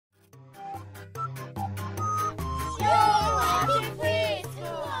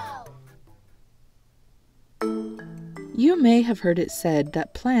You may have heard it said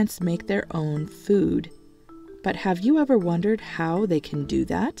that plants make their own food, but have you ever wondered how they can do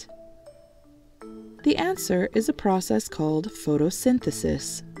that? The answer is a process called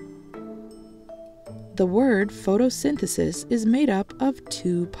photosynthesis. The word photosynthesis is made up of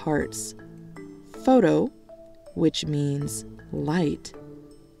two parts: photo, which means light,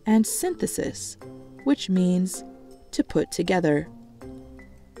 and synthesis, which means to put together.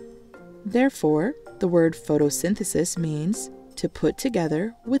 Therefore, the word photosynthesis means to put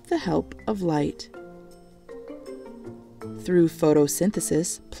together with the help of light. Through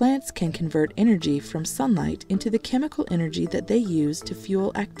photosynthesis, plants can convert energy from sunlight into the chemical energy that they use to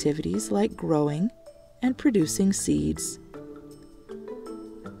fuel activities like growing and producing seeds.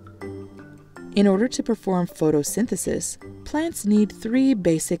 In order to perform photosynthesis, plants need three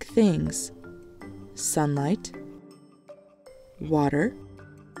basic things: sunlight, water,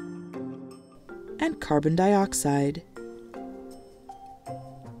 and carbon dioxide.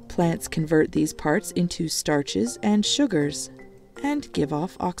 Plants convert these parts into starches and sugars and give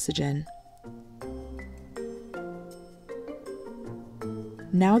off oxygen.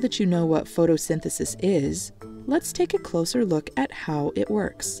 Now that you know what photosynthesis is, let's take a closer look at how it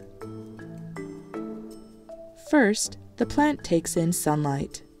works. First, the plant takes in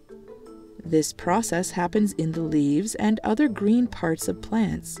sunlight. This process happens in the leaves and other green parts of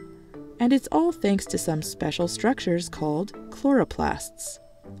plants, and it's all thanks to some special structures called chloroplasts.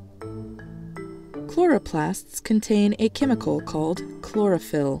 Chloroplasts contain a chemical called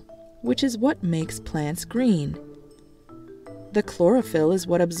chlorophyll, which is what makes plants green. The chlorophyll is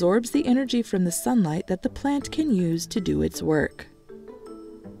what absorbs the energy from the sunlight that the plant can use to do its work.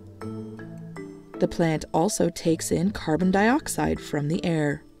 The plant also takes in carbon dioxide from the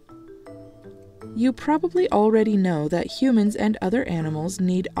air. You probably already know that humans and other animals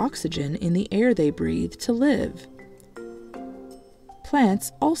need oxygen in the air they breathe to live.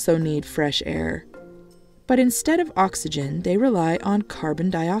 Plants also need fresh air, but instead of oxygen, they rely on carbon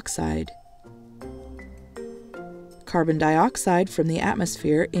dioxide. Carbon dioxide from the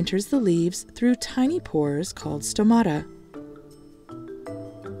atmosphere enters the leaves through tiny pores called stomata.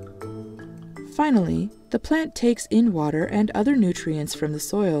 Finally, the plant takes in water and other nutrients from the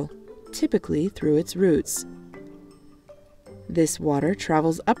soil, typically through its roots. This water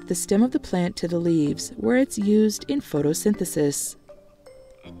travels up the stem of the plant to the leaves, where it's used in photosynthesis.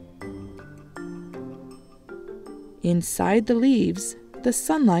 Inside the leaves, the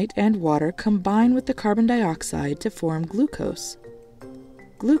sunlight and water combine with the carbon dioxide to form glucose.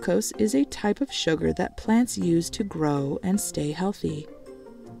 Glucose is a type of sugar that plants use to grow and stay healthy.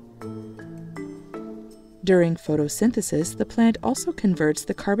 During photosynthesis, the plant also converts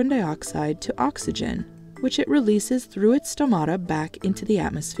the carbon dioxide to oxygen, which it releases through its stomata back into the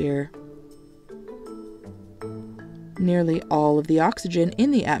atmosphere. Nearly all of the oxygen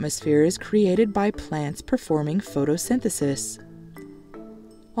in the atmosphere is created by plants performing photosynthesis.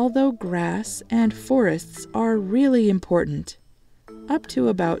 Although grass and forests are really important, up to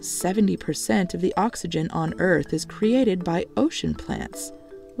about 70% of the oxygen on Earth is created by ocean plants,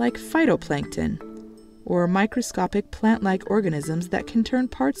 like phytoplankton, or microscopic plant-like organisms that can turn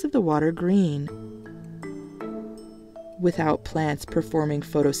parts of the water green. Without plants performing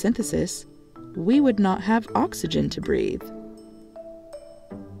photosynthesis, we would not have oxygen to breathe.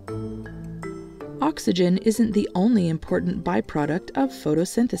 Oxygen isn't the only important byproduct of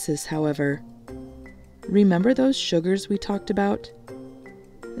photosynthesis, however. Remember those sugars we talked about?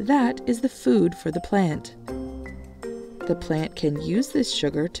 That is the food for the plant. The plant can use this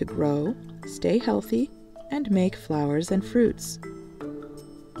sugar to grow, stay healthy, and make flowers and fruits.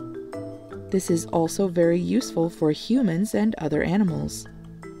 This is also very useful for humans and other animals.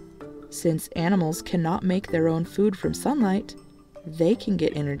 Since animals cannot make their own food from sunlight, they can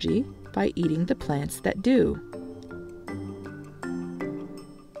get energy by eating the plants that do.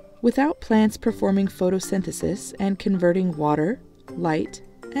 Without plants performing photosynthesis and converting water, light,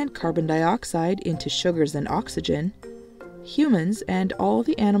 and carbon dioxide into sugars and oxygen, humans and all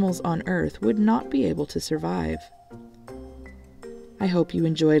the animals on Earth would not be able to survive. I hope you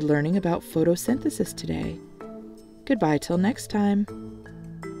enjoyed learning about photosynthesis today. Goodbye till next time.